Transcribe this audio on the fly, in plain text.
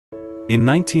In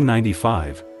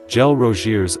 1995, Jelle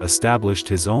Roziers established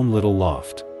his own little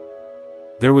loft.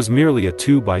 There was merely a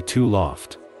 2x2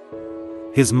 loft.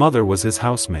 His mother was his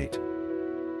housemate.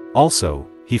 Also,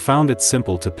 he found it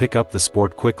simple to pick up the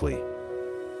sport quickly.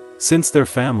 Since their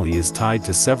family is tied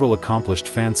to several accomplished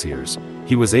fanciers,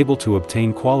 he was able to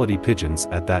obtain quality pigeons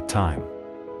at that time.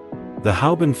 The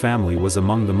Houben family was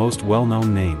among the most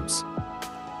well-known names.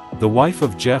 The wife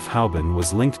of Jeff Houben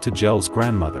was linked to Jelle's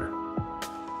grandmother.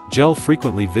 Jelle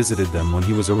frequently visited them when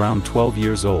he was around 12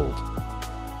 years old.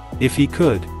 If he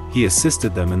could, he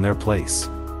assisted them in their place,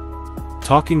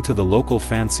 talking to the local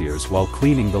fanciers while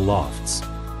cleaning the lofts.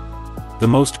 The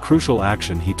most crucial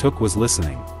action he took was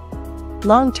listening.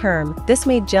 Long term, this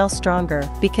made Jelle stronger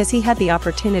because he had the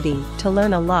opportunity to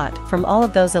learn a lot from all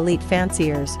of those elite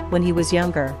fanciers when he was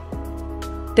younger.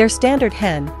 Their standard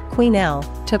hen, Queen Elle,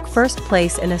 took first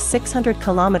place in a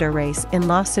 600-kilometer race in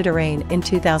La Souterraine in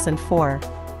 2004.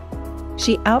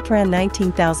 She outran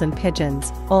 19,000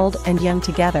 pigeons, old and young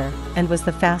together, and was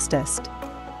the fastest.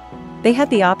 They had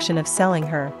the option of selling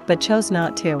her, but chose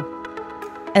not to.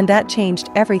 And that changed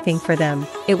everything for them.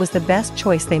 It was the best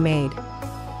choice they made.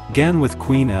 Began with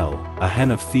Queen Elle, a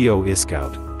hen of Theo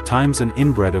Iscout, times an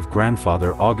inbred of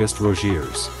grandfather Auguste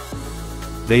Roziers.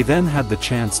 They then had the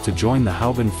chance to join the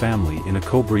Houben family in a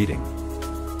co-breeding.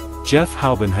 Jeff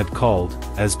Houben had called,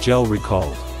 as Jelle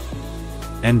recalled.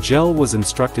 And Jelle was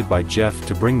instructed by Jeff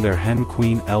to bring their hen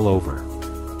Queen Elle over.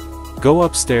 Go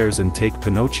upstairs and take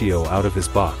Pinocchio out of his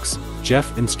box,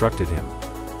 Jeff instructed him.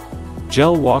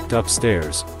 Jelle walked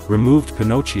upstairs, removed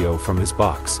Pinocchio from his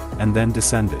box, and then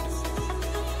descended.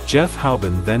 Jeff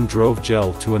Houben then drove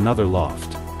Jelle to another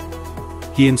loft.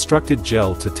 He instructed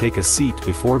Jelle to take a seat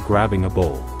before grabbing a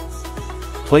bowl.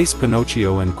 Place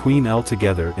Pinocchio and Queen Elle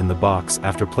together in the box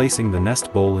after placing the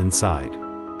nest bowl inside.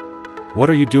 What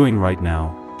are you doing right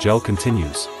now? Jelle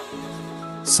continues.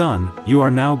 Son, you are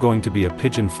now going to be a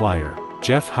pigeon flyer,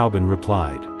 Jeff Houben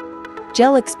replied.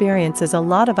 Jelle experiences a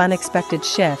lot of unexpected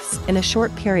shifts in a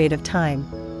short period of time.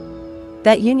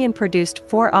 That union produced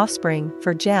 4 offspring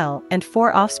for Jelle and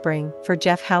 4 offspring for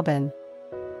Jeff Houben.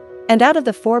 And out of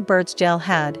the 4 birds Jelle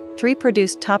had, 3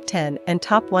 produced top 10 and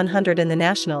top 100 in the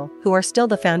national, who are still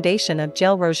the foundation of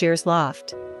Jelle Roziers'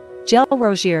 loft. Jelle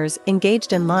Roziers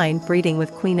engaged in line breeding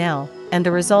with Queen Elle, and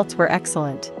the results were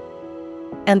excellent.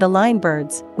 And the line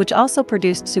birds, which also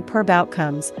produced superb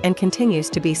outcomes and continues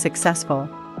to be successful.